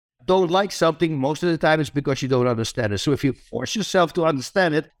don't like something, most of the time it's because you don't understand it. So if you force yourself to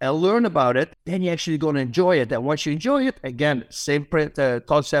understand it and learn about it, then you're actually going to enjoy it. And once you enjoy it, again, same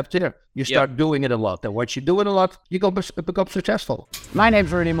concept here. You start doing it a lot. And once you do it a lot, you become successful. My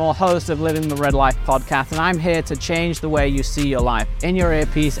name's Rudy Moore, host of Living the Red Life podcast, and I'm here to change the way you see your life in your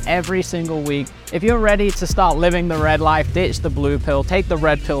earpiece every single week. If you're ready to start living the red life, ditch the blue pill, take the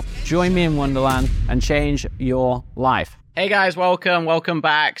red pill, join me in Wonderland and change your life. Hey guys, welcome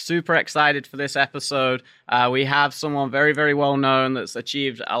back. Super excited for this episode. We have someone very, very well known that's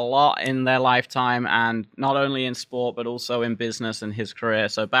achieved a lot in their lifetime, and not only in sport, but also in business and his career.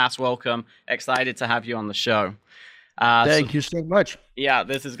 So Bas, welcome. Excited to have you on the show. Thank you so much. Yeah,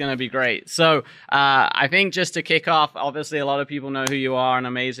 this is going to be great. So I think just to kick off, obviously a lot of people know who you are, an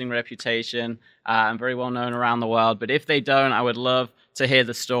amazing reputation, and very well known around the world. But if they don't, I would love to hear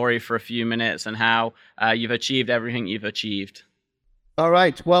the story for a few minutes and how you've achieved everything you've achieved. All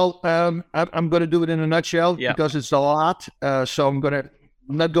right. Well, I'm going to do it in a nutshell because it's a lot. So I'm going to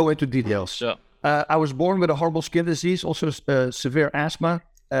not go into details. Sure. I was born with a horrible skin disease, also severe asthma.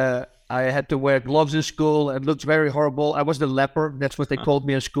 I had to wear gloves in school. It looked very horrible. I was the leper. That's what they called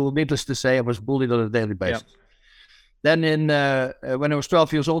me in school. Needless to say, I was bullied on a daily basis. Then when I was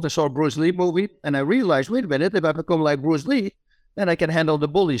 12 years old, I saw a Bruce Lee movie. And I realized, wait a minute, if I become like Bruce Lee, then I can handle the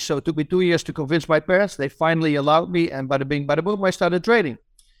bullies. So it took me 2 years to convince my parents. They finally allowed me. And bada bing, bada boom, I started training.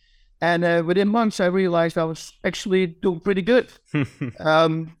 And within months, I realized I was actually doing pretty good.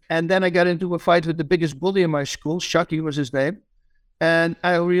 And then I got into a fight with the biggest bully in my school. Chucky was his name. And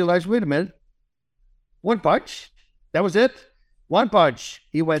I realized, wait a minute, one punch, that was it. One punch,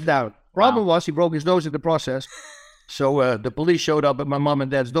 he went down. Problem was, he broke his nose in the process. So the police showed up at my mom and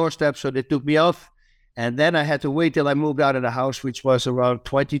dad's doorstep, so they took me off. And then I had to wait till I moved out of the house, which was around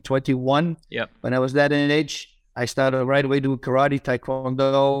 2021. When I was that age, I started right away doing karate,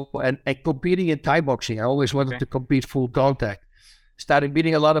 taekwondo, and competing in Thai boxing. I always wanted to compete full contact. Started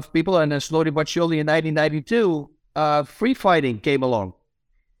beating a lot of people, and then slowly but surely in 1992, free fighting came along.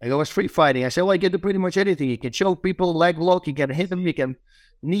 I go, what's free fighting? I said, well, you can do pretty much anything. You can choke people, leg lock, you can hit them, you can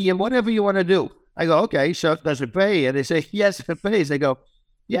knee them, whatever you want to do. I go, okay, so does it pay? And they say, yes, it pays. They go,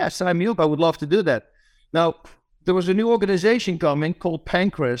 yeah, sign me up. I would love to do that. Now, there was a new organization coming called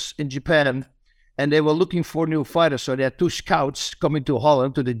Pancras in Japan, and they were looking for new fighters. So they had two scouts coming to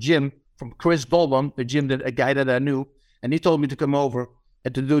Holland, to the gym, from Chris Dolman, the gym, a guy that I knew, and he told me to come over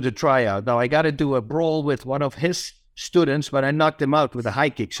and to do the tryout. Now, I got into a brawl with one of his students, but I knocked him out with a high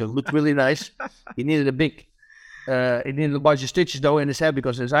kick, so it looked really nice. He needed a bunch of stitches, though, in his head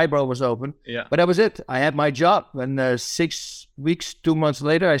because his eyebrow was open. But that was it. I had my job. And 6 weeks, 2 months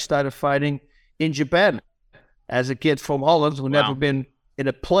later, I started fighting in Japan as a kid from Holland who never been in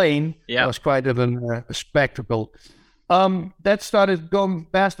a plane. That was quite of a spectacle. That started going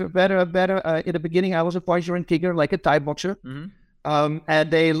faster, better and better. In the beginning, I was a puncher and kicker, like a Thai boxer. And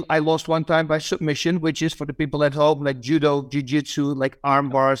I lost one time by submission, which is for the people at home, like judo, jiu-jitsu, like arm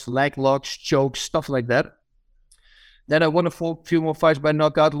bars, leg locks, chokes, stuff like that. Then I won a few more fights by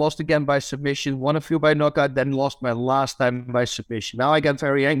knockout, lost again by submission, won a few by knockout, then lost my last time by submission. Now I got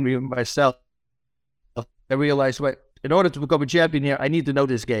very angry with myself. I realized, wait, in order to become a champion here, I need to know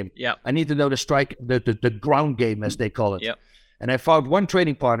this game. I need to know the strike, the ground game, as they call it. And I found one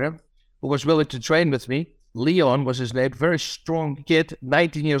training partner who was willing to train with me. Leon was his name, very strong kid,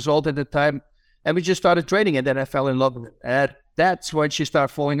 19 years old at the time. And we just started training, and then I fell in love with it. And that's when you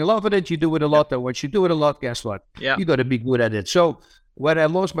start falling in love with it. You do it a lot, and once you do it a lot, guess what? You got to be good at it. So when I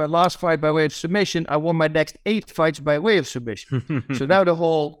lost my last fight by way of submission, I won my next 8 fights by way of submission. So now the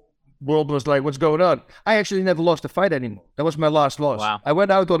whole world was like, what's going on? I actually never lost a fight anymore. That was my last loss. I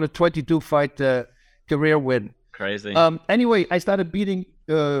went out on a 22-fight career win. Crazy. Anyway, I started beating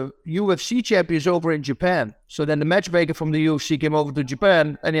UFC champions over in Japan. So then the matchmaker from the UFC came over to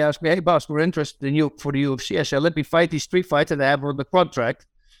Japan and he asked me, hey, Bas, we're interested in you for the UFC. I said, let me fight these 3 fights that I have on the contract.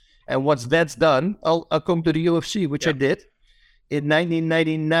 And once that's done, I'll come to the UFC, which I did in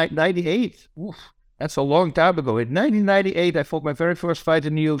 1998. Oof, that's a long time ago. In 1998, I fought my very first fight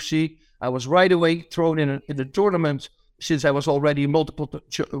in the UFC. I was right away thrown in the tournament since I was already multiple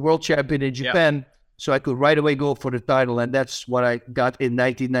world champion in Japan. So I could right away go for the title, and that's what I got in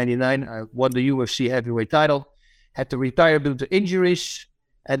 1999. I won the UFC heavyweight title, had to retire due to injuries,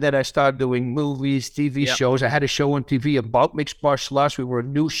 and then I started doing movies, TV shows. I had a show on TV about mixed martial arts. We were a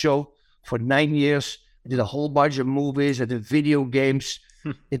news show for 9 years. I did a whole bunch of movies. I did video games.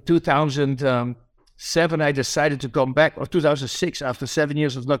 In 2007, I decided to come back, or 2006, after 7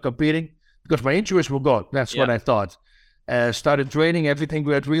 years of not competing, because my injuries were gone. That's what I thought. Started training, everything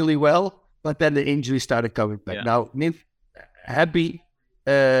went really well. But then the injury started coming back. Now, happy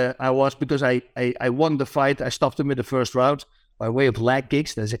I was because I won the fight. I stopped him in the first round by way of leg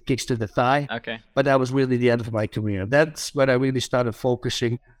kicks. There's a kicks to the thigh. Okay. But that was really the end of my career. That's when I really started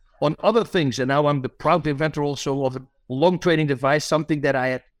focusing on other things. And now I'm the proud inventor also of a long training device, something that I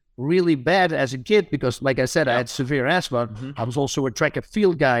had really bad as a kid because, like I said, I had severe asthma. I was also a track and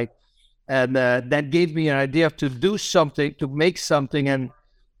field guy. And that gave me an idea to do something, to make something. And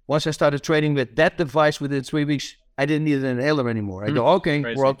once I started training with that device within 3 weeks, I didn't need an inhaler anymore. I go, okay,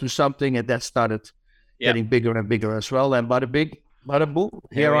 Crazy. we're up to something. And that started getting bigger and bigger as well. And bada boom,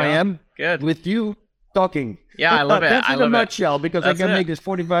 here I am with you talking. Yeah, I love it. That's in a nutshell because That's I can it. make this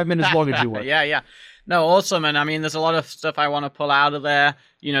 45 minutes long if you want. Yeah. No, awesome. And I mean, there's a lot of stuff I want to pull out of there.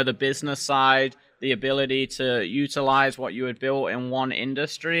 You know, the business side, the ability to utilize what you had built in one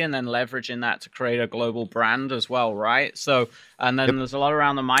industry and then leveraging that to create a global brand as well, right? So, and then there's a lot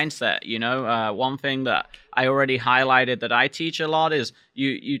around the mindset, you know. One thing that I already highlighted that I teach a lot is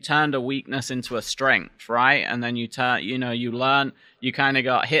you turned a weakness into a strength, right? And then you learn, you kind of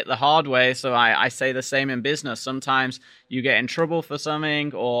got hit the hard way. So I say the same in business. Sometimes you get in trouble for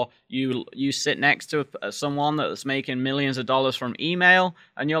something, or you sit next to someone that's making millions of dollars from email,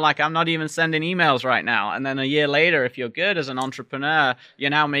 and you're like, I'm not even sending emails right now. And then a year later, if you're good as an entrepreneur, you're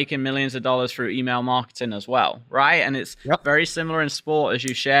now making millions of dollars through email marketing as well, right? And it's very similar in sport as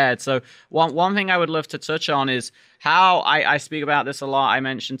you shared. So one thing I would love to touch on is how I speak about this a lot. I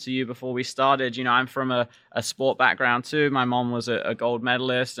mentioned to you before we started, you know, I'm from a sport background too. My mom was a gold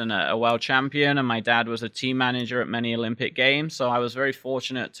medalist and a world champion, and my dad was a team manager at many Olympic Games. So I was very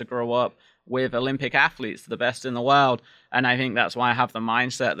fortunate to grow up with Olympic athletes, the best in the world. And I think that's why I have the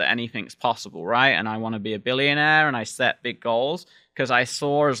mindset that anything's possible, right? And I want to be a billionaire, and I set big goals because I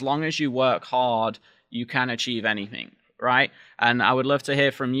saw as long as you work hard, you can achieve anything. Right. And I would love to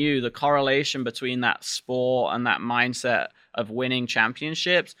hear from you the correlation between that sport and that mindset of winning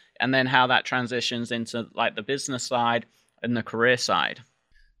championships, and then how that transitions into like the business side and the career side.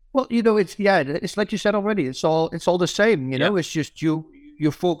 Well, you know, it's like you said already. It's all the same. You know, it's just you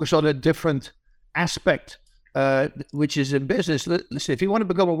focus on a different aspect, which is in business. Listen, if you want to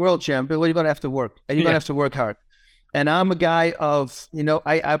become a world champion, well, you're gonna have to work, and you're gonna have to work hard. And I'm a guy of, you know,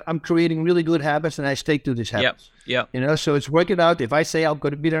 I'm creating really good habits, and I stick to these habits. Yeah. You know, so it's working out. If I say I'm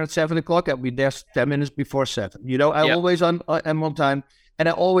going to be there at 7 o'clock, I'll be there 10 minutes before 7. You know, I'm always am on time, and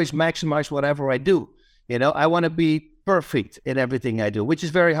I always maximize whatever I do. You know, I want to be perfect in everything I do, which is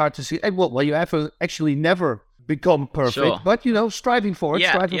very hard to see. And well, you have to actually never become perfect, but, you know, striving for it,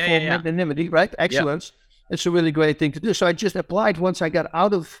 striving for magnanimity, right? Excellence. It's a really great thing to do. So I just applied once I got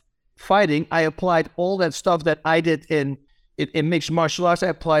out of fighting. I applied all that stuff that I did in mixed martial arts. I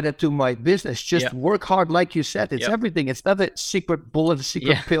applied it to my business. Just work hard, like you said. It's everything. It's not a secret bullet, a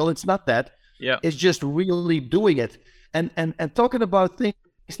secret pill. It's not that. It's just really doing it. And talking about things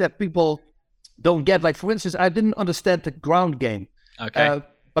that people don't get. Like, for instance, I didn't understand the ground game. Okay.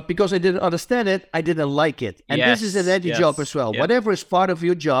 But because I didn't understand it, I didn't like it. And this is an edgy job as well. Whatever is part of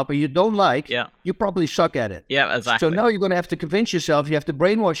your job and you don't like, you probably suck at it. Yeah, exactly. So now you're going to have to convince yourself, you have to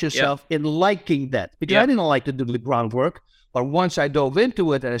brainwash yourself in liking that. Because I didn't like to do the groundwork. But once I dove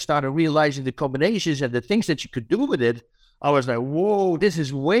into it and I started realizing the combinations and the things that you could do with it, I was like, whoa, this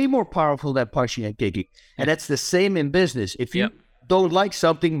is way more powerful than punching and kicking. And that's the same in business. If you don't like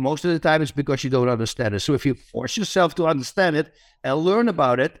something, most of the time it's because you don't understand it. So if you force yourself to understand it and learn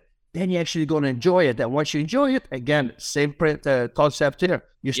about it, then you're actually going to enjoy it. And once you enjoy it, again, same concept here.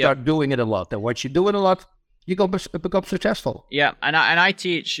 You start doing it a lot. And once you do it a lot, you become successful. Yeah, and I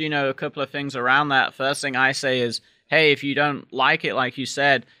teach, you know, a couple of things around that. First thing I say is, hey, if you don't like it, like you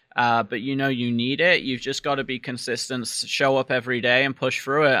said, but you know you need it, you've just got to be consistent, show up every day and push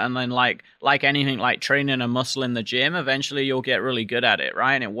through it. And then like anything, like training a muscle in the gym, eventually you'll get really good at it,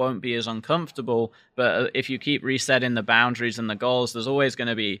 right? And it won't be as uncomfortable. But if you keep resetting the boundaries and the goals, there's always going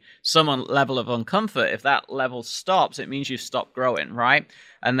to be some level of uncomfort. If that level stops, it means you've stopped growing, right?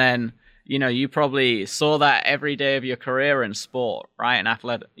 And then, you know, you probably saw that every day of your career in sport, right? In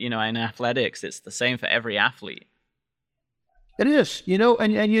athletics, it's the same for every athlete. It is, you know,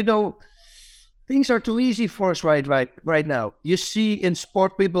 and you know, things are too easy for us right now. You see in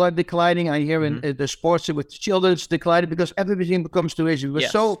sport, people are declining. I hear in the sports with children, it's declining because everything becomes too easy. We're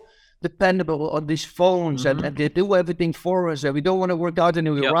so dependable on these phones and they do everything for us. And we don't want to work out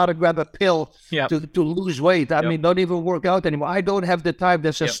anymore. We'd rather grab a pill to lose weight. I mean, don't even work out anymore. I don't have the time.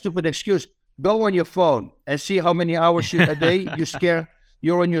 That's a stupid excuse. Go on your phone and see how many hours a day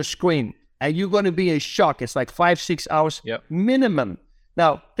you're on your screen. And you're going to be in shock. It's like 5-6 hours minimum.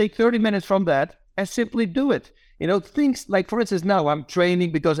 Now, take 30 minutes from that and simply do it. You know, things like, for instance, now I'm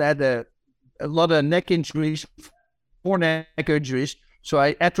training because I had a lot of neck injuries, 4 neck injuries. So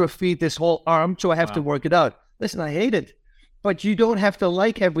I atrophied this whole arm, so I have to work it out. Listen, I hate it. But you don't have to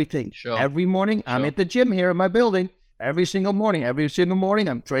like everything. Sure. Every morning, I'm at the gym here in my building. Every single morning,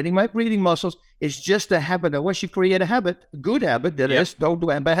 I'm training my breathing muscles. It's just a habit. And once you create a habit, a good habit, that is, don't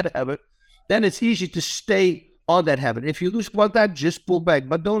do a bad habit, then it's easy to stay on that habit. If you lose one time, just pull back.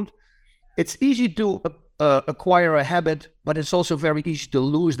 But it's easy to acquire a habit, but it's also very easy to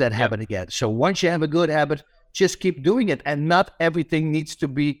lose that habit again. So once you have a good habit, just keep doing it. And not everything needs to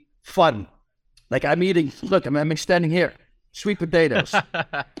be fun. Like I'm eating, look, I'm standing here. Sweet potatoes.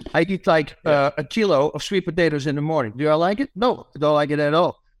 I eat like a kilo of sweet potatoes in the morning. Do I like it? No, I don't like it at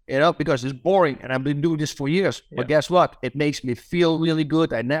all. Because it's boring and I've been doing this for years. But guess what? It makes me feel really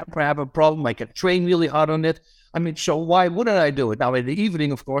good. I never have a problem. I can train really hard on it. I mean, so why wouldn't I do it? Now in the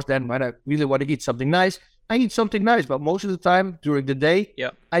evening, of course, then when I really want to eat something nice, I eat something nice. But most of the time during the day,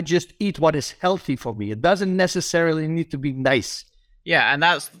 I just eat what is healthy for me. It doesn't necessarily need to be nice. Yeah, and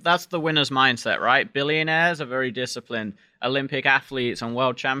that's the winner's mindset, right? Billionaires are very disciplined. Olympic athletes and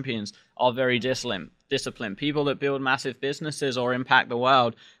world champions are very disciplined. People that build massive businesses or impact the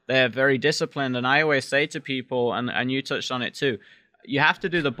world, they're very disciplined. And I always say to people, and you touched on it too, you have to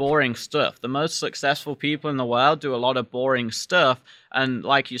do the boring stuff. The most successful people in the world do a lot of boring stuff. And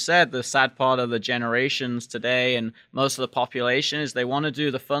like you said, the sad part of the generations today and most of the population is they want to do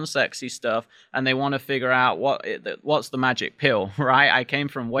the fun, sexy stuff, and they want to figure out what's the magic pill, right? I came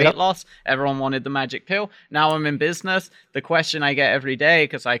from weight loss. Everyone wanted the magic pill. Now I'm in business. The question I get every day,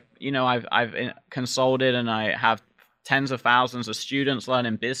 because I've consulted and I have tens of thousands of students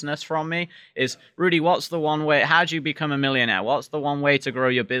learning business from me, is, Rudy, what's the one way? How do you become a millionaire? What's the one way to grow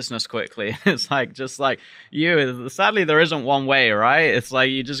your business quickly? It's like, just like you, sadly, there isn't one way, right? It's like,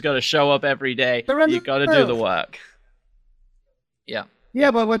 you just got to show up every day. You got to do the work. Yeah.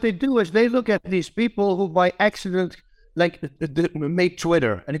 Yeah, but what they do is they look at these people who by accident made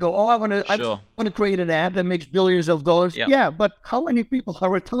Twitter, and they go, I want to create an app that makes billions of dollars. Yeah, but how many people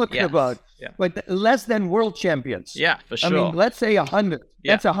are we talking about? But less than world champions. Yeah, for sure. I mean, let's say 100.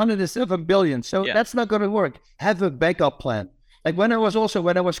 That's 107 billion. So that's not going to work. Have a backup plan. Like when I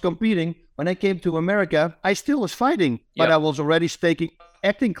was competing, when I came to America, I still was fighting, but I was already taking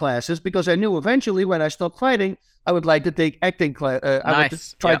acting classes because I knew eventually when I stopped fighting, I would like to take acting class. I would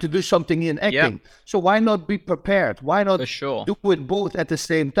try to do something in acting. So why not be prepared? Why not do it both at the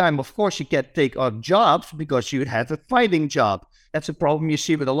same time? Of course, you can't take on jobs because you have a fighting job. That's a problem you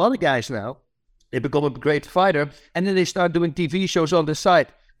see with a lot of guys now. They become a great fighter, and then they start doing TV shows on the side.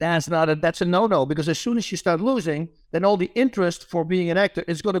 That's a no-no, because as soon as you start losing, then all the interest for being an actor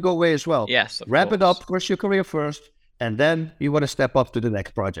is going to go away as well. Yes, Wrap it up, push your career first, and then you want to step up to the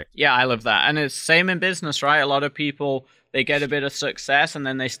next project. Yeah, I love that. And it's same in business, right? A lot of people, they get a bit of success and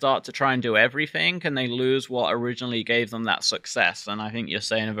then they start to try and do everything and they lose what originally gave them that success. And I think you're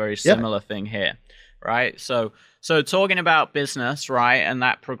saying a very similar thing here, right? So talking about business, right, and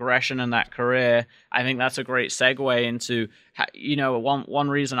that progression and that career, I think that's a great segue into, one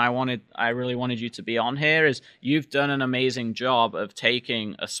reason I really wanted you to be on here is you've done an amazing job of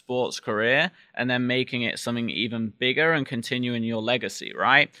taking a sports career and then making it something even bigger and continuing your legacy,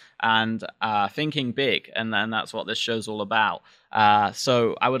 right? And thinking big, and then that's what this show's all about.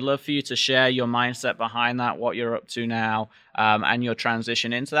 So I would love for you to share your mindset behind that, what you're up to now, and your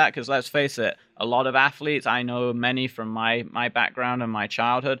transition into that. Because let's face it, a lot of athletes, I know many from my background and my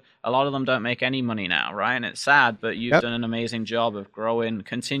childhood, a lot of them don't make any money now, right? And it's sad, but you've done an amazing job of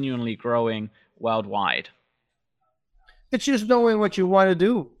continually growing worldwide. It's just knowing what you want to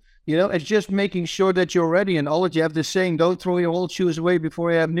do. It's just making sure that you're ready. And all that you have this saying, don't throw your old shoes away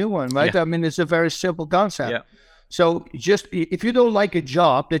before you have new one, right? I mean, it's a very simple concept. Yeah. So just if you don't like a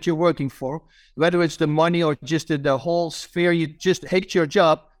job that you're working for, whether it's the money or just the whole sphere, you just hate your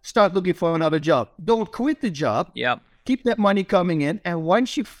job, start looking for another job. Don't quit the job. Yeah. Keep that money coming in. And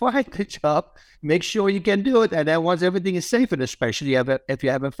once you find the job, make sure you can do it. And then once everything is safe, and especially if you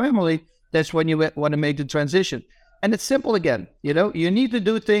have a family, that's when you want to make the transition. And it's simple again. You need to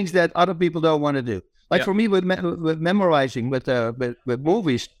do things that other people don't want to do. Like for me with memorizing, with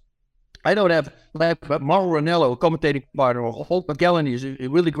movies, I don't have like Mauro Ranello, a commentating partner, or Holt McGallany is a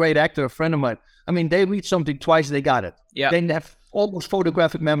really great actor, a friend of mine. I mean, they read something twice, they got it. Yeah. They have almost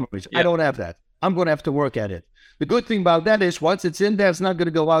photographic memories. I don't have that. I'm going to have to work at it. The good thing about that is once it's in there, it's not going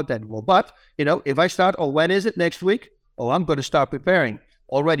to go out anymore. But, if I start, when is it next week? I'm going to start preparing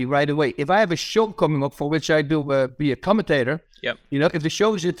already right away. If I have a show coming up for which I do be a commentator, if the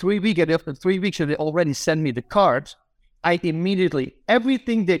show is in 3 weeks, and after 3 weeks they already send me the cards, I immediately,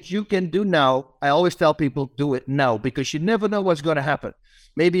 everything that you can do now, I always tell people, do it now, because you never know what's going to happen.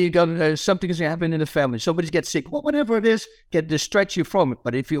 Maybe you got something is happening in the family. Somebody gets sick. Well, whatever it is, can distract you from it.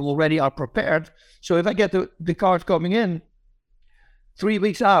 But if you already are prepared, so if I get the card coming in 3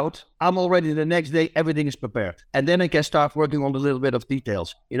 weeks out, I'm already the next day, everything is prepared. And then I can start working on a little bit of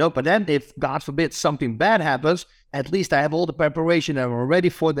details, But then if, God forbid, something bad happens, at least I have all the preparation and I'm ready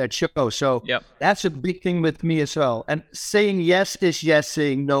for that show. So that's a big thing with me as well. And saying yes is yes,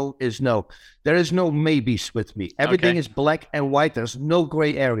 saying no is no. There is no maybes with me. Everything is black and white. There's no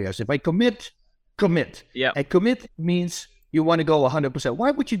gray areas. If I commit. Yeah. And commit means you want to go 100%.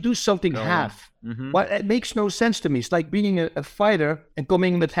 Why would you do something half? Mm-hmm. Well, it makes no sense to me. It's like being a fighter and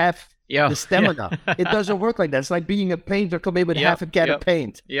coming with half the stamina. It doesn't work like that. It's like being a painter coming with half a can of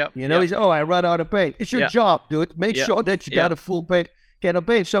paint. He's, I run out of paint. It's your job, dude. Make sure that you got a full can of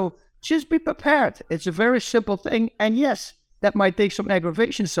paint. So just be prepared. It's a very simple thing. And yes, that might take some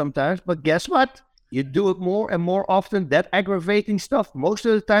aggravation sometimes. But guess what? You do it more and more often. That aggravating stuff most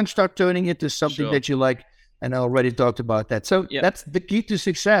of the time start turning into something that you like. And I already talked about that. So that's the key to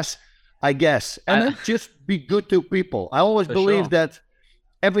success, I guess. And then just be good to people. I always believe that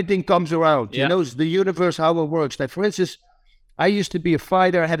everything comes around. It's the universe, how it works. Like, for instance, I used to be a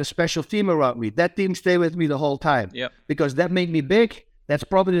fighter. I had a special team around me. That team stayed with me the whole time. Because that made me big. That's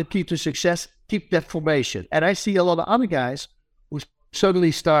probably the key to success. Keep that formation. And I see a lot of other guys who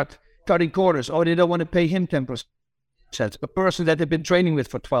suddenly start cutting corners. Oh, they don't want to pay him 10%. A person that they've been training with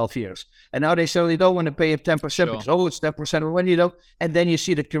for 12 years. And now they suddenly don't want to pay him 10% because, it's 10% already, And then you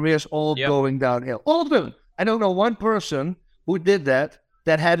see the careers all going downhill. All of them. I don't know one person who did that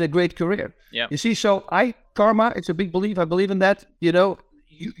had a great career. You see, so karma, it's a big belief. I believe in that.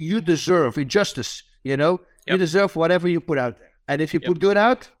 You deserve injustice, You deserve whatever you put out there. And if you put good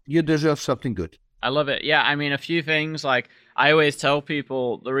out, you deserve something good. I love it. Yeah, I mean, a few things, like I always tell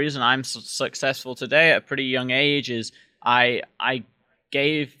people the reason I'm successful today at a pretty young age is I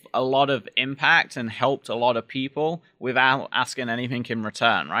gave a lot of impact and helped a lot of people without asking anything in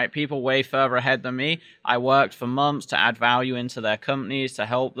return, right? People way further ahead than me. I worked for months to add value into their companies, to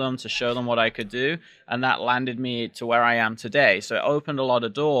help them, to show them what I could do. And that landed me to where I am today. So it opened a lot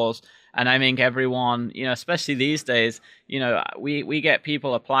of doors. And I think everyone, especially these days, we get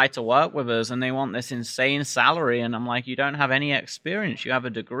people apply to work with us and they want this insane salary. And I'm like, you don't have any experience. You have a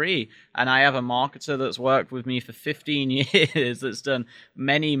degree. And I have a marketer that's worked with me for 15 years that's done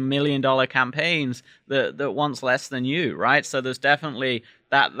many $1 million campaigns that wants less than you, right? So there's definitely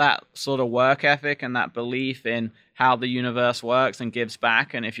that sort of work ethic and that belief in how the universe works and gives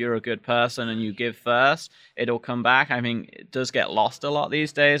back. And if you're a good person and you give first, it'll come back. I mean, it does get lost a lot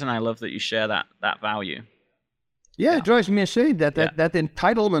these days. And I love that you share that value. Yeah, it drives me insane, that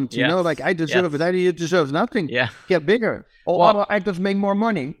entitlement, like I deserve it. You deserve nothing. Get bigger. All other actors make more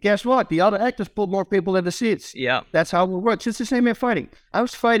money. Guess what? The other actors put more people in the seats. That's how it works. It's the same in fighting. I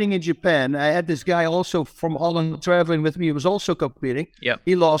was fighting in Japan. I had this guy also from Holland traveling with me. He was also competing.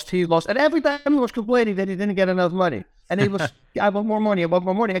 He lost. And every time he was complaining that he didn't get enough money. And he was, I want more money.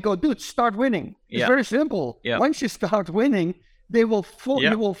 I go, dude, start winning. It's very simple. Once you start winning, they will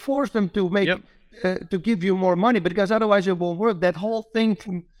you will force them to make... to give you more money, because otherwise it won't work. That whole thing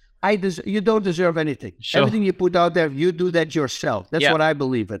from you don't deserve anything. Everything you put out there, you do that yourself. That's what I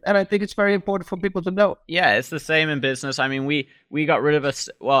believe in. And I think it's very important for people to know. Yeah, it's the same in business. I mean, we got rid of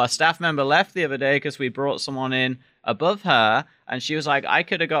a staff member left the other day because we brought someone in above her, and she was like, I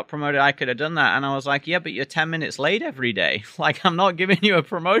could have got promoted, I could have done that. And I was like, yeah, but you're 10 minutes late every day. Like, I'm not giving you a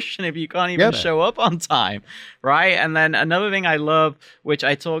promotion if you can't even show up on time, right? And then another thing I love, which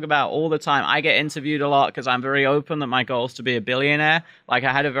I talk about all the time, I get interviewed a lot because I'm very open that my goal is to be a billionaire. Like,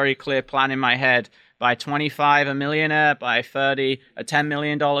 I had a very clear plan in my head. By 25, a millionaire. By 30, a $10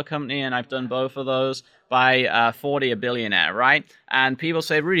 million company. And I've done both of those. By 40, a billionaire, right? And people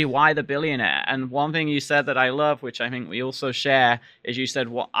say, Rudy, why the billionaire? And one thing you said that I love, which I think we also share, is you said,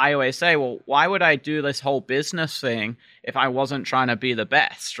 well, I always say, well, why would I do this whole business thing if I wasn't trying to be the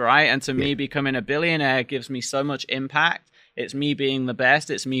best, right? And to me, becoming a billionaire gives me so much impact. It's me being the best.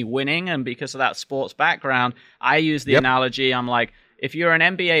 It's me winning. And because of that sports background, I use the analogy, I'm like, if you're an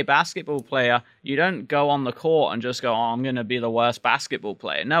NBA basketball player, you don't go on the court and just go, I'm going to be the worst basketball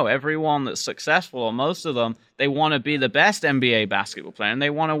player. No, everyone that's successful, or most of them, they want to be the best NBA basketball player and they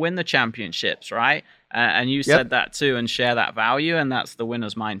want to win the championships, right? And you said that too, and share that value, and that's the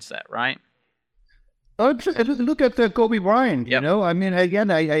winner's mindset, right? Look at Kobe Bryant, I mean, again,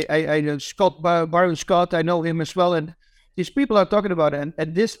 I Byron Scott, I know him as well, and these people are talking about it,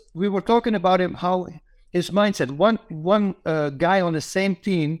 and this, we were talking about him, how his mindset. One guy on the same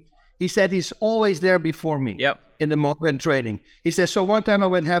team, He said he's always there before me. Yep. In the when training. He says, so one time I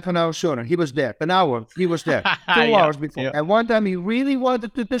went half an hour sooner. He was there. An hour, he was there. 2 hours before. And one time he really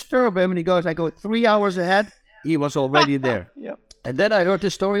wanted to disturb him. And he goes, I go 3 hours ahead. He was already there. Yep. And then I heard the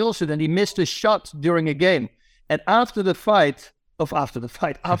story also that he missed a shot during a game. And after the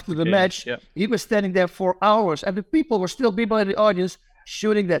match, he was standing there for hours. And the people in the audience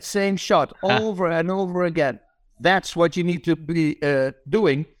shooting that same shot over and over again. That's what you need to be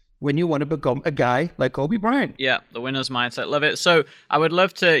doing when you want to become a guy like Kobe Bryant. Yeah, the winner's mindset. Love it. So I would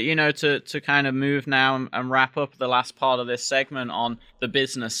love to, to kind of move now and wrap up the last part of this segment on the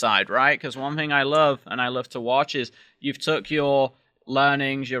business side, right? Because one thing I love to watch is you've took your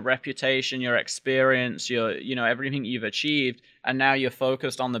learnings, your reputation, your experience, your, everything you've achieved, and now you're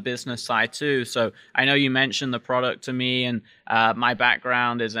focused on the business side too. So I know you mentioned the product to me, and my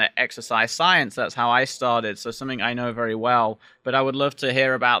background is exercise science. That's how I started. So something I know very well, but I would love to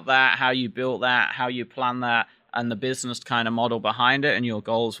hear about that, how you built that, how you plan that, and the business kind of model behind it and your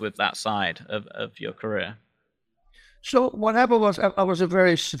goals with that side of your career. So what happened was I was a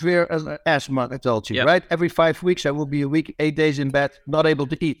very severe asthma, I told you, right? Every 5 weeks, I would be a week, 8 days in bed, not able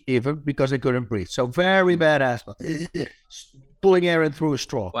to eat even because I couldn't breathe. So very bad asthma, pulling air in through a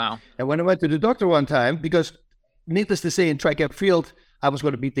straw. Wow. And when I went to the doctor one time, because needless to say, in track and field, I was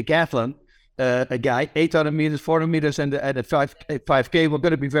going to beat decathlon, a guy, 800 meters, 400 meters, and a 5K were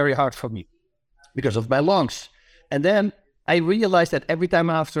going to be very hard for me because of my lungs. And then I realized that every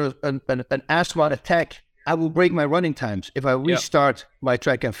time after an asthma attack, I will break my running times if I restart my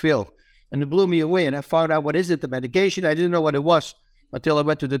track and field. And it blew me away. And I found out, what is it? The medication? I didn't know what it was until I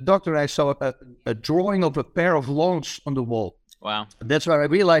went to the doctor. I saw a drawing of a pair of lungs on the wall. Wow. And that's where I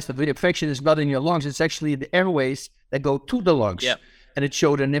realized that the infection is not in your lungs. It's actually in the airways that go to the lungs. Yep. And it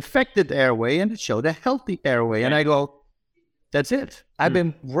showed an infected airway and it showed a healthy airway. And I go, that's it. I've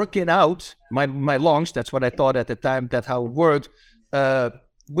been working out my lungs. That's what I thought at the time. That's how it worked.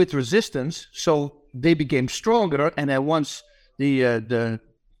 With resistance, so they became stronger, and then once the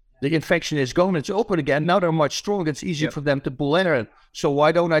infection is gone, it's open again. Now they're much stronger. It's easier for them to pull air in. So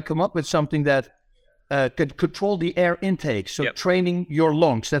why don't I come up with something that can control the air intake? So training your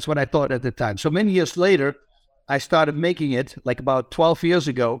lungs. That's what I thought at the time. So many years later, I started making it, like about 12 years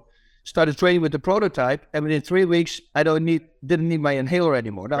ago. Started training with the prototype, and within 3 weeks, I didn't need my inhaler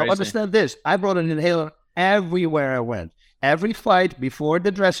anymore. Now understand this: I brought an inhaler everywhere I went. Every fight, before the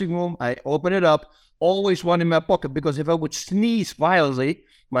dressing room, I open it up, always one in my pocket, because if I would sneeze violently,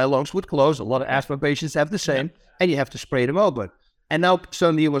 my lungs would close. A lot of asthma patients have the same, and you have to spray them open. And now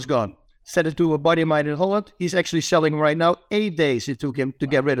suddenly it was gone. Sent it to a buddy of mine in Holland. He's actually selling right now. 8 days it took him to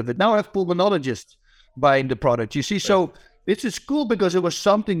get rid of it. Now I have pulmonologists buying the product. You see, so this is cool because it was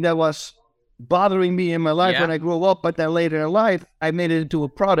something that was bothering me in my life when I grew up, but then later in life, I made it into a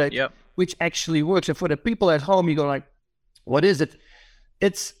product which actually works. And for the people at home, you go like, what is it?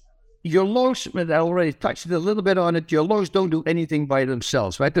 It's your lungs. I already touched it a little bit on it. Your lungs don't do anything by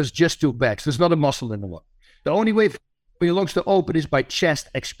themselves, right? There's just two bags. There's not a muscle in the one. The only way for your lungs to open is by chest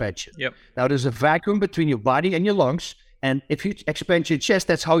expansion. Now, there's a vacuum between your body and your lungs. And if you expand your chest,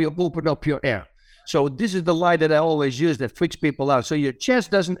 that's how you open up your air. So this is the lie that I always use that freaks people out. So your chest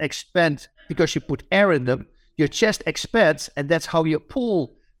doesn't expand because you put air in them. Your chest expands, and that's how you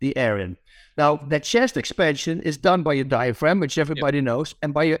pull the air in. Now, that chest expansion is done by your diaphragm, which everybody knows,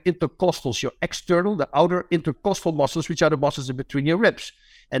 and by your intercostals, your external, the outer intercostal muscles, which are the muscles in between your ribs.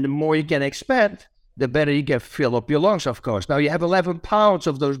 And the more you can expand, the better you can fill up your lungs, of course. Now, you have 11 pounds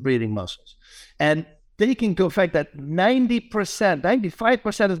of those breathing muscles. And taking into effect that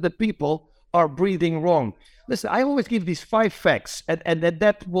 95% of the people are breathing wrong. Listen, I always give these 5 facts, and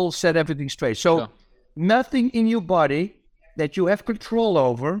that will set everything straight. So nothing in your body that you have control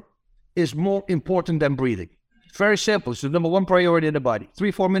over is more important than breathing. It's very simple. It's the number one priority in the body.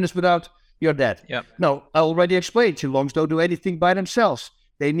 3-4 minutes without, you're dead. No, I already explained. Your lungs don't do anything by themselves.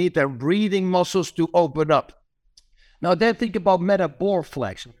 They need their breathing muscles to open up. Now then think about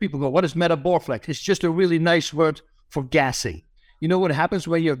metaborflex. People go, what is metaborflex? It's just a really nice word for gassing. You know what happens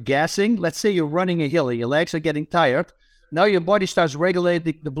when you're gassing? Let's say you're running a hill and your legs are getting tired. Now your body starts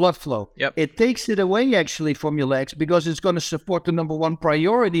regulating the blood flow. It takes it away actually from your legs because it's going to support the number one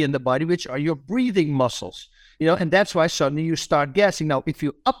priority in the body, which are your breathing muscles. And that's why suddenly you start gassing. Now, if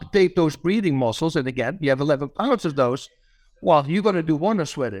you update those breathing muscles, and again, you have 11 pounds of those, well, you're going to do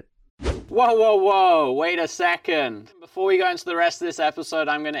wonders with it. Whoa, whoa, whoa, wait a second. Before we go into the rest of this episode,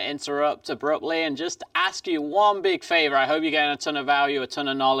 I'm going to interrupt abruptly and just ask you one big favor. I hope you're getting a ton of value, a ton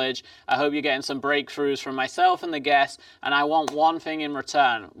of knowledge. I hope you're getting some breakthroughs from myself and the guests, and I want one thing in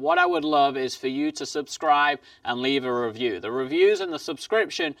return. What I would love is for you to subscribe and leave a review. The reviews and the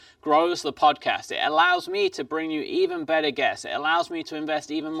subscription grows the podcast. It allows me to bring you even better guests. It allows me to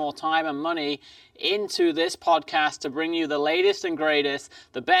invest even more time and money into this podcast to bring you the latest and greatest,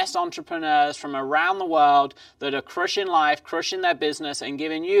 the best entrepreneurs from around the world that are crushing life, crushing their business, and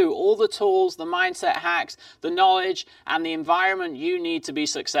giving you all the tools, the mindset hacks, the knowledge, and the environment you need to be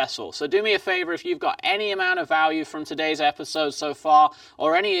successful. So do me a favor, if you've got any amount of value from today's episode so far,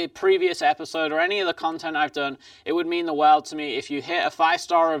 or any previous episode, or any of the content I've done, it would mean the world to me if you hit a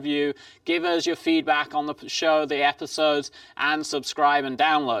 5-star review, give us your feedback on the show, the episodes, and subscribe and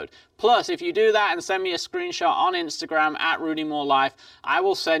download. Plus, if you do that and send me a screenshot on Instagram at RudyMooreLife, I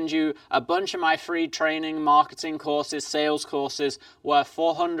will send you a bunch of my free training, marketing courses, sales courses worth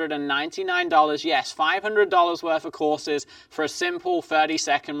 $499. Yes, $500 worth of courses for a simple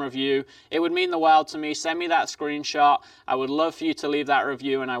 30-second review. It would mean the world to me. Send me that screenshot. I would love for you to leave that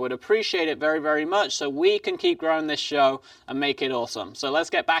review, and I would appreciate it very, very much so we can keep growing this show and make it awesome. So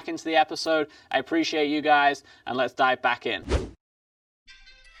let's get back into the episode. I appreciate you guys, and let's dive back in.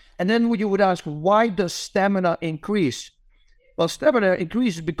 And then you would ask, why does stamina increase? Well, stamina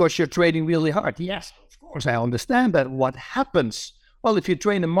increases because you're training really hard. Yes, of course, I understand that. What happens? Well, if you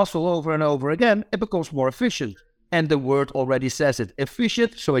train a muscle over and over again, it becomes more efficient. And the word already says it.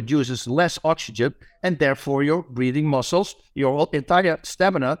 Efficient, so it uses less oxygen, and therefore your breathing muscles, your entire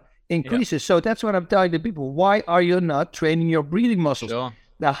stamina increases. So that's what I'm telling the people. Why are you not training your breathing muscles? Sure.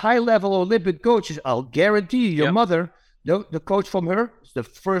 The high-level Olympic coaches, I'll guarantee you, your mother, the coach from her, is the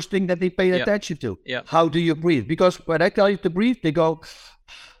first thing that they pay attention to. How do you breathe? Because when I tell you to breathe, they go,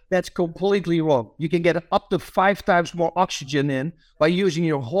 that's completely wrong. You can get up to 5 times more oxygen in by using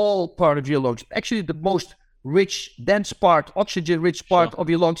your whole part of your lungs. Actually, the most rich, dense part, oxygen-rich part of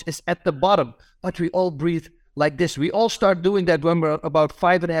your lungs is at the bottom. But we all breathe like this. We all start doing that when we're about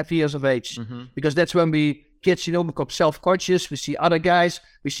 5.5 years of age. Because that's when kids, become self-conscious. We see other guys,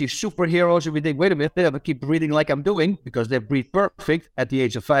 we see superheroes, and we think, wait a minute, I keep breathing like I'm doing because they breathe perfect at the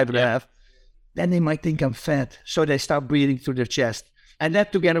age of 5.5. Then they might think I'm fat. So they start breathing through their chest. And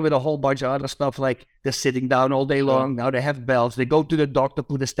that together with a whole bunch of other stuff, like they're sitting down all day long. Now they have bells. They go to the doctor,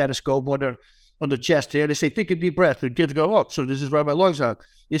 put a stethoscope on the chest here. They say, take a deep breath. The kids go, oh, so this is where my lungs are.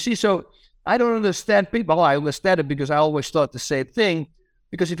 You see, so I don't understand people. Well, I understand it because I always thought the same thing.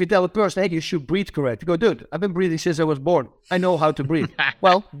 Because if you tell a person, hey, you should breathe correct, you go, dude, I've been breathing since I was born. I know how to breathe.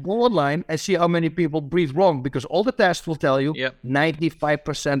 Well, go online and see how many people breathe wrong, because all the tests will tell you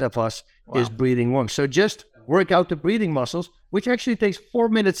 95% of us is breathing wrong. So just work out the breathing muscles, which actually takes 4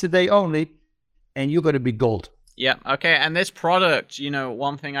 minutes a day only, and you're going to be gold. Yeah, okay. And this product,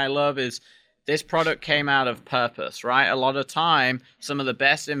 one thing I love is this product came out of purpose, right? A lot of time, some of the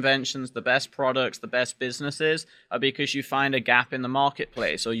best inventions, the best products, the best businesses are because you find a gap in the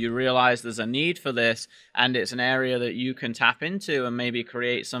marketplace, or you realize there's a need for this and it's an area that you can tap into and maybe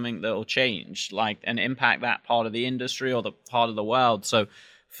create something that will change, and impact that part of the industry or the part of the world. So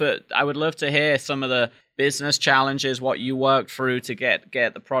I would love to hear some of the business challenges, what you worked through to get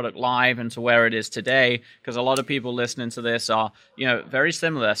the product live and to where it is today, because a lot of people listening to this are, very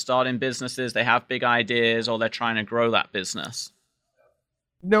similar, starting businesses, they have big ideas, or they're trying to grow that business.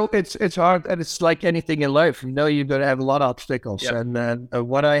 No, it's hard, and it's like anything in life. You're going to have a lot of obstacles. And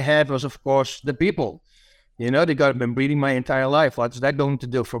what I had was, of course, the people. They got been breathing my entire life. What's that going to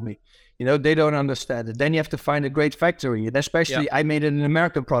do for me? They don't understand it. Then you have to find a great factory. And especially, I made it an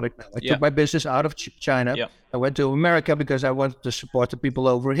American product now. I took my business out of China. I went to America because I wanted to support the people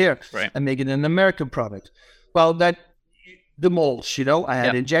over here and make it an American product. Well, the molds, I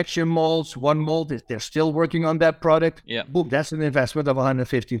had injection molds, one mold. They're still working on that product. Boom, that's an investment of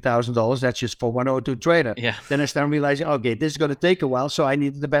 $150,000. That's just for one O2 trainer. Then I started realizing, okay, this is going to take a while. So I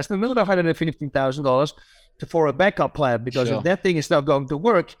needed to invest another $150,000 for a backup plan, because if that thing is not going to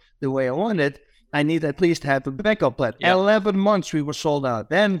work the way I want it, I need at least have a backup plan. 11 months we were sold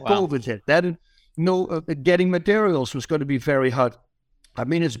out. Then COVID hit. Then getting materials was going to be very hard. I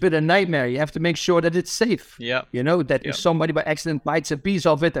mean, it's been a nightmare. You have to make sure that it's safe. That if somebody by accident bites a piece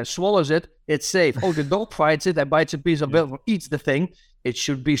of it and swallows it, it's safe. Oh, the dog fights it and bites a piece of it or eats the thing, it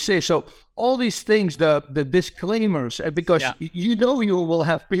should be safe. So all these things, the disclaimers, because you will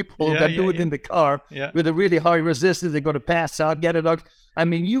have people that do it in the car with a really high resistance. They're going to pass out, get it out. I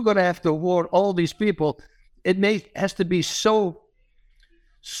mean, you're going to have to warn all these people. It has to be so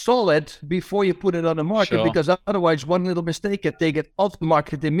solid before you put it on the market, because otherwise one little mistake can take it off the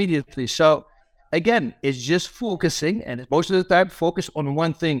market immediately. So again, it's just focusing, and most of the time focus on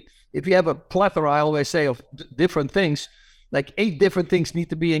one thing. If you have a plethora, I always say, of different things, like 8 different things need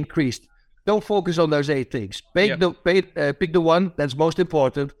to be increased. Don't focus on those 8 things. Pick the one that's most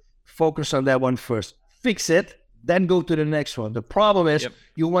important. Focus on that one first. Fix it, then go to the next one. The problem is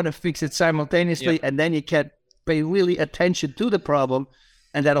you want to fix it simultaneously, and then you can't pay really attention to the problem,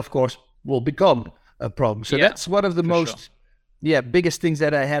 and that, of course, will become a problem. So that's one of the biggest things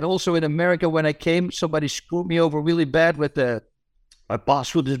that I had. Also in America, when I came, somebody screwed me over really bad with my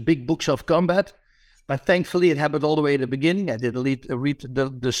Bas Rutten's big books of combat. But thankfully, it happened all the way at the beginning. I did read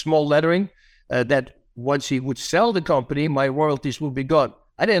the small lettering that once he would sell the company, my royalties would be gone.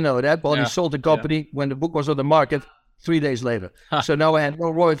 I didn't know that, but he sold the company when the book was on the market 3 days later. So now I had no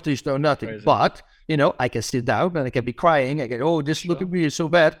royalties, no nothing. Crazy. But, I can sit down and I can be crying. I can, this look at me is so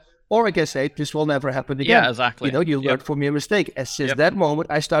bad. Or I can say, this will never happen again. Yeah, exactly. You learned from your mistake. And since that moment,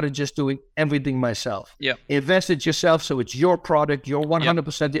 I started just doing everything myself. Invest it yourself, so it's your product. You're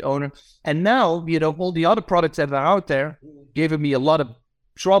 100% the owner. And now, all the other products that are out there giving me a lot of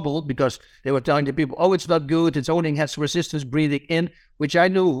trouble because they were telling the people, it's not good. It's only has resistance breathing in, which I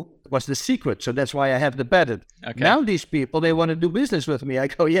knew was the secret. So that's why I have the patent. Okay. Now these people, they want to do business with me. I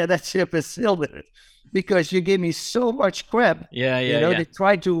go, that ship is sailed in it. Because you gave me so much crap. They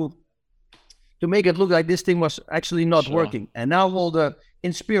tried to make it look like this thing was actually not working. And now all the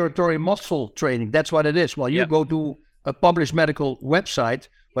inspiratory muscle training, that's what it is. Well, you go to a published medical website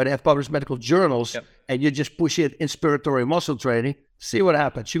where they have published medical journals and you just push it inspiratory muscle training, see what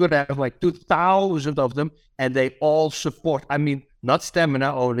happens. You're going to have like 2,000 of them and they all support, not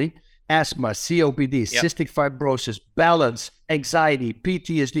stamina only, asthma, COPD, cystic fibrosis, balance, anxiety,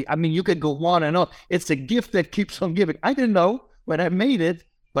 PTSD. You can go on and on. It's a gift that keeps on giving. I didn't know when I made it,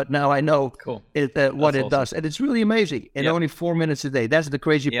 but now I know what it does. And it's really amazing in only 4 minutes a day. That's the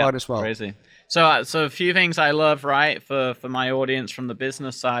crazy part as well. Crazy. So a few things I love, right, for my audience from the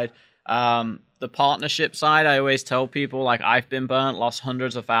business side. The partnership side, I always tell people, like, I've been burnt, lost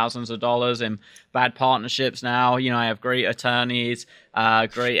hundreds of thousands of dollars in bad partnerships now. I have great attorneys,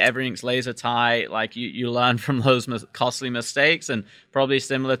 everything's laser tight. Like, you learn from those costly mistakes, and probably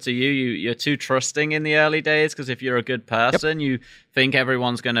similar to you're too trusting in the early days, because if you're a good person, you think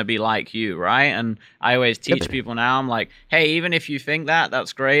everyone's going to be like you, right? And I always teach people now, I'm like, hey, even if you think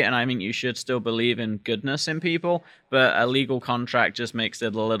that's great, and I think you should still believe in goodness in people, but a legal contract just makes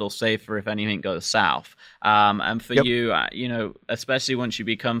it a little safer if anything goes south. And for you, especially once you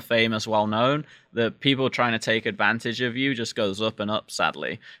become famous, well-known, the people trying to take advantage of you just goes up and up,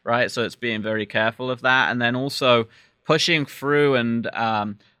 sadly, right? So it's being very careful of that. And then also pushing through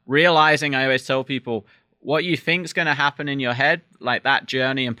and realizing, I always tell people, what you think is going to happen in your head, like that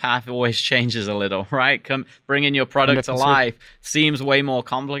journey and path always changes a little, right? Bringing your product to life seems way more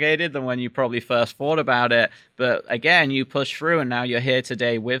complicated than when you probably first thought about it. But again, you push through and now you're here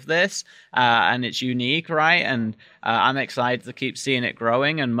today with this and it's unique, right? And I'm excited to keep seeing it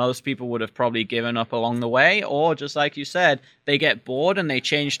growing. And most people would have probably given up along the way, or just like you said, they get bored and they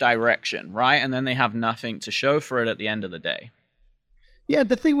change direction, right? And then they have nothing to show for it at the end of the day. Yeah,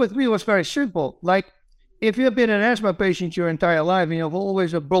 the thing with me was very simple. Like, if you've been an asthma patient your entire life and you have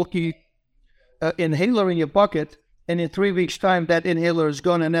always a bulky inhaler in your pocket, and in 3 weeks' time that inhaler is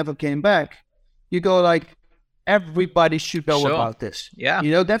gone and never came back, you go like, everybody should know about this.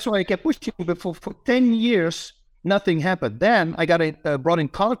 Yeah. That's why I kept pushing. But for 10 years, nothing happened. Then I got brought in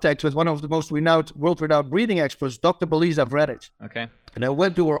contact with one of the most world-renowned breathing experts, Dr. Belisa Vredic. Okay. And I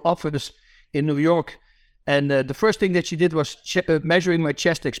went to her office in New York. And the first thing that she did was measuring my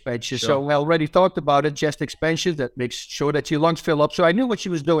chest expansion. Sure. So I already talked about it, chest expansion, that makes sure that your lungs fill up. So I knew what she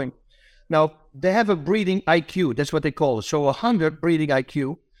was doing. Now, they have a breathing IQ. That's what they call it. So 100 breathing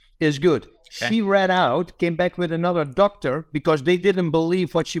IQ is good. Okay. She ran out, came back with another doctor because they didn't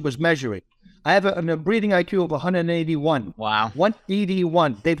believe what she was measuring. I have a breathing IQ of 181. Wow.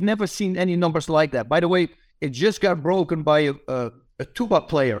 181. They've never seen any numbers like that. By the way, it just got broken by a tuba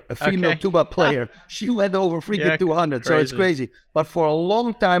player, a female tuba player. She went over freaking 200, so it's crazy. But for a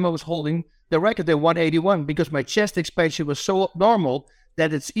long time, I was holding the record at 181 because my chest expansion was so abnormal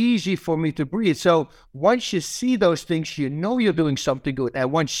that it's easy for me to breathe. So once you see those things, you know you're doing something good.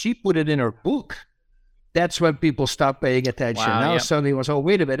 And once she put it in her book, that's when people start paying attention. Now suddenly it was,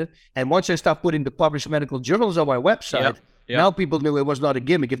 wait a minute. And once I start putting the published medical journals on my website, now people knew it was not a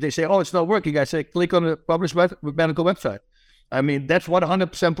gimmick. If they say, it's not working, I say, click on the published medical website. That's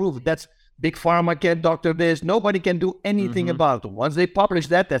 100% proof. That's Big Pharma can't doctor this. Nobody can do anything about it. Once they publish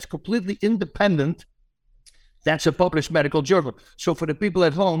that, that's completely independent That's a published medical journal. So for the people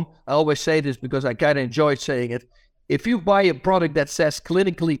at home, I always say this because I kind of enjoy saying it. If you buy a product that says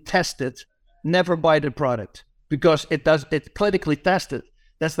clinically tested, never buy the product because it's clinically tested.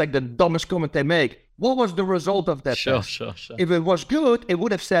 That's like the dumbest comment they make. What was the result of that test? Sure. If it was good, it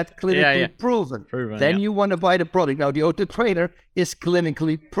would have said clinically proven. Then you want to buy the product. Now, the O2 trainer is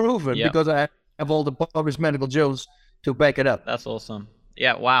clinically proven because I have all the published medical journals to back it up. That's awesome.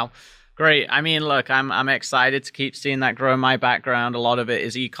 Yeah, wow. Great. I mean, look, I'm excited to keep seeing that grow. My background, a lot of it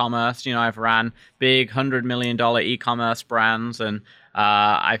is e-commerce. I've ran big $100 million e-commerce brands, and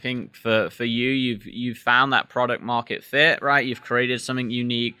I think for you've found that product market fit, right? You've created something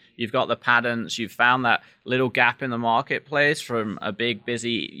unique. You've got the patents. You've found that little gap in the marketplace from a big,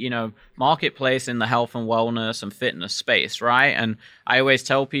 busy, marketplace in the health and wellness and fitness space, right? And I always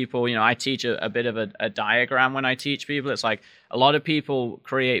tell people, I teach a bit of a diagram when I teach people. It's like a lot of people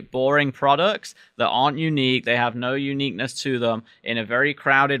create boring products that aren't unique. They have no uniqueness to them in a very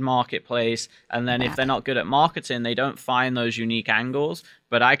crowded marketplace. And then if they're not good at marketing, they don't find those unique angles.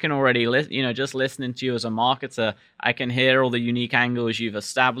 But I can already, just listening to you as a marketer, I can hear all the unique angles you've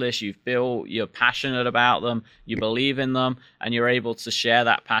established, you've built, you're passionate about them, you believe in them, and you're able to share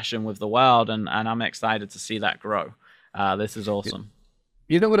that passion with the world. And I'm excited to see that grow. This is awesome.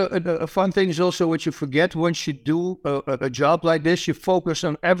 You know what a fun thing is also what you forget once you do a job like this, you focus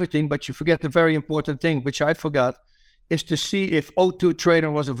on everything, but you forget the very important thing, which I forgot, is to see if O2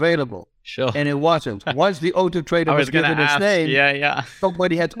 Trainer was available. Sure. And it wasn't. Once the O2 Trainer was given its name,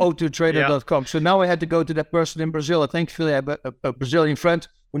 somebody had O2Trainer.com. So now I had to go to that person in Brazil. Thankfully, I have a Brazilian friend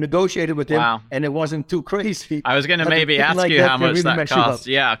who negotiated with him, and it wasn't too crazy. I was going to maybe ask you how much that cost.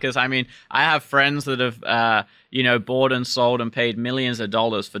 Yeah, because I mean, I have friends that have, bought and sold and paid millions of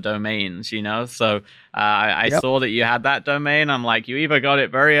dollars for domains, So I saw that you had that domain. I'm like, you either got it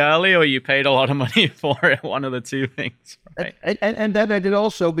very early or you paid a lot of money for it. One of the two things. Right? And that I did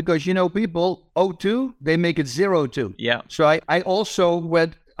also because, people, O2, they make it 02. Yeah. So I also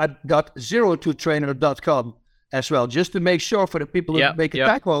got 02trainer.com as well, just to make sure for the people who make a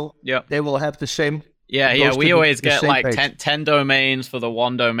typo, they will have the same. Yeah. We always get like 10 domains for the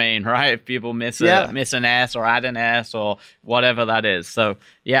one domain, right? If people miss an S or add an S or whatever that is. So,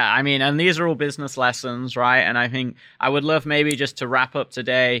 yeah, I mean, and these are all business lessons, right? And I think I would love maybe just to wrap up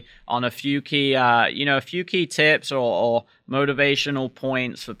today on a few key, tips or motivational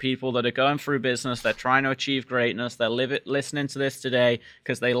points for people that are going through business. They're trying to achieve greatness. They're listening to this today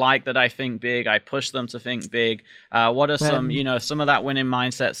because they like that I think big. I push them to think big. What are some of that winning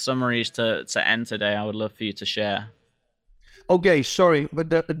mindset summaries to end today? I would love for you to share. Okay, sorry, but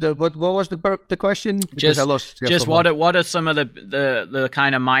what was the question? Because I lost. Just what are some of the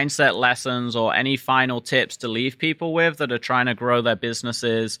kind of mindset lessons or any final tips to leave people with that are trying to grow their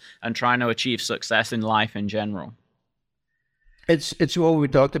businesses and trying to achieve success in life in general? It's what we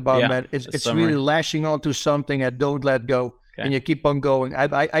talked about, man. It's really lashing onto something and don't let go, and you keep on going.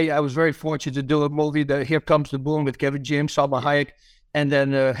 I was very fortunate to do a movie, Here Comes the Boom, with Kevin James, Salma Hayek, and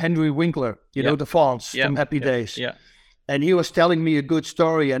then Henry Winkler, the Fonz from Happy Days. Yeah. And he was telling me a good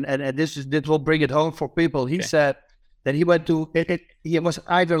story, and this will bring it home for people. He said that he went to he was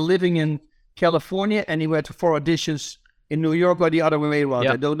either living in California and he went for auditions in New York or the other way around.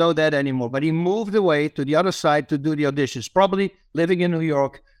 I don't know that anymore. But he moved away to the other side to do the auditions, probably living in New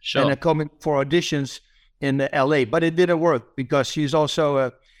York and coming for auditions in LA. But it didn't work because he's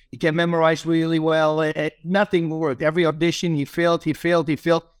also he can memorize really well. Nothing worked. Every audition he failed. He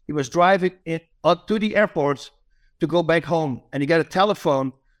was driving up to the airport to go back home, and he got a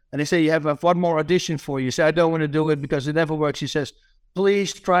telephone, and they say, you have one more audition for you. He said, I don't want to do it because it never works. He says,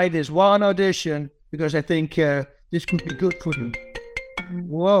 please try this one audition because I think this could be good for you.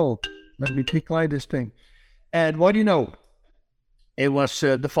 Whoa, let me decline this thing. And what do you know? It was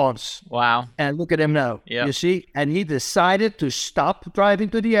the Fonz. Wow. And look at him now. Yep. You see? And he decided to stop driving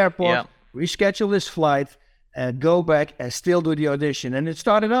to the airport, reschedule his flight, and go back and still do the audition. And it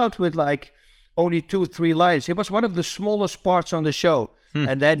started out with like only 2-3 lines. It was one of the smallest parts on the show.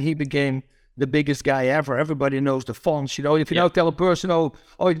 And then he became the biggest guy ever. Everybody knows the Fonz. If you now tell a person, oh,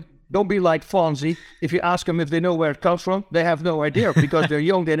 don't be like Fonzie. If you ask them if they know where it comes from, they have no idea because they're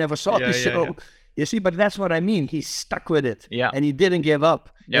young. They never saw the show. Yeah. You see, but that's what I mean. He stuck with it, and he didn't give up.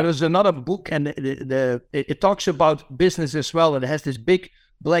 There was another book, and it talks about business as well. And it has this big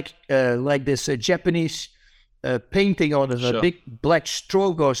black, like this Japanese painting on it. A big black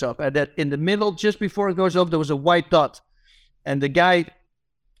straw goes up, and that in the middle, just before it goes up, there was a white dot. And the guy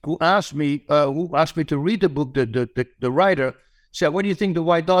who asked me to read the book, the writer, said, what do you think the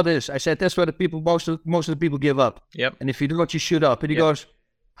white dot is? I said, that's where the people, most of the people give up. Yep. And if you do not, you shoot up. And he goes,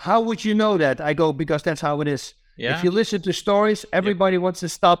 How would you know that? I go, because that's how it is. Yeah. If you listen to stories, everybody wants to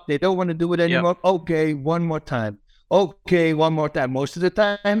stop. They don't want to do it anymore. Okay, one more time. Okay, one more time. Most of the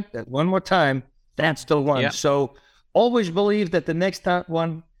time, that one more time, that's the one. So always believe that the next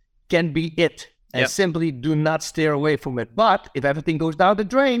one can be it. And simply do not steer away from it. But if everything goes down the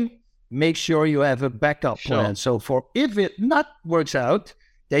drain, make sure you have a backup plan. So for if it not works out,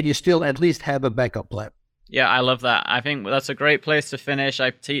 then you still at least have a backup plan. Yeah, I love that. I think that's a great place to finish.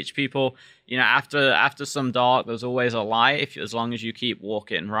 I teach people, after some dark, there's always a light, as long as you keep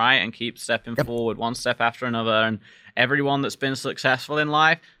walking, right? And keep stepping forward, one step after another. And everyone that's been successful in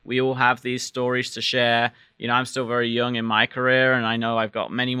life, we all have these stories to share. I'm still very young in my career, and I know I've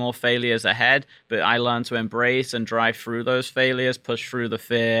got many more failures ahead, but I learned to embrace and drive through those failures, push through the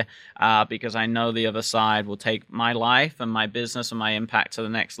fear, because I know the other side will take my life and my business and my impact to the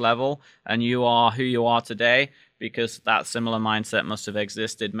next level. And you are who you are today because that similar mindset must have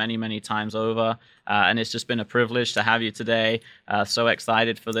existed many, many times over. And it's just been a privilege to have you today. So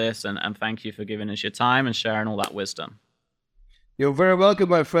excited for this, and thank you for giving us your time and sharing all that wisdom. You're very welcome,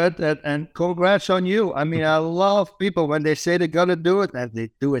 my friend, and congrats on you. I mean, I love people when they say they're going to do it, and they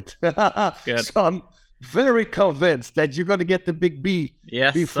do it. Good. So I'm very convinced that you're going to get the big B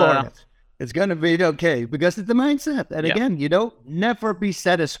before it. It's going to be okay, because it's the mindset. And again, never be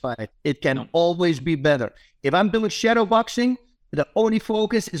satisfied. It can always be better. If I'm doing shadow boxing, the only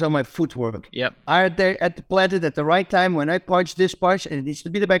focus is on my footwork. Are they at the planted at the right time when I punch this punch, and it needs to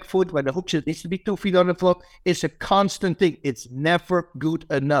be the back foot, when the hook it needs to be 2 feet on the floor. It's a constant thing. It's never good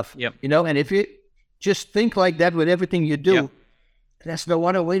enough. And if you just think like that with everything you do, there's no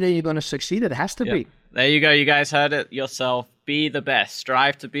other way that you're going to succeed. It has to be. There you go. You guys heard it yourself. Be the best.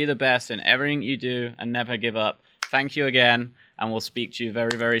 Strive to be the best in everything you do and never give up. Thank you again, and we'll speak to you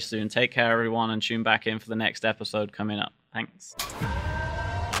very, very soon. Take care, everyone, and tune back in for the next episode coming up. Thanks.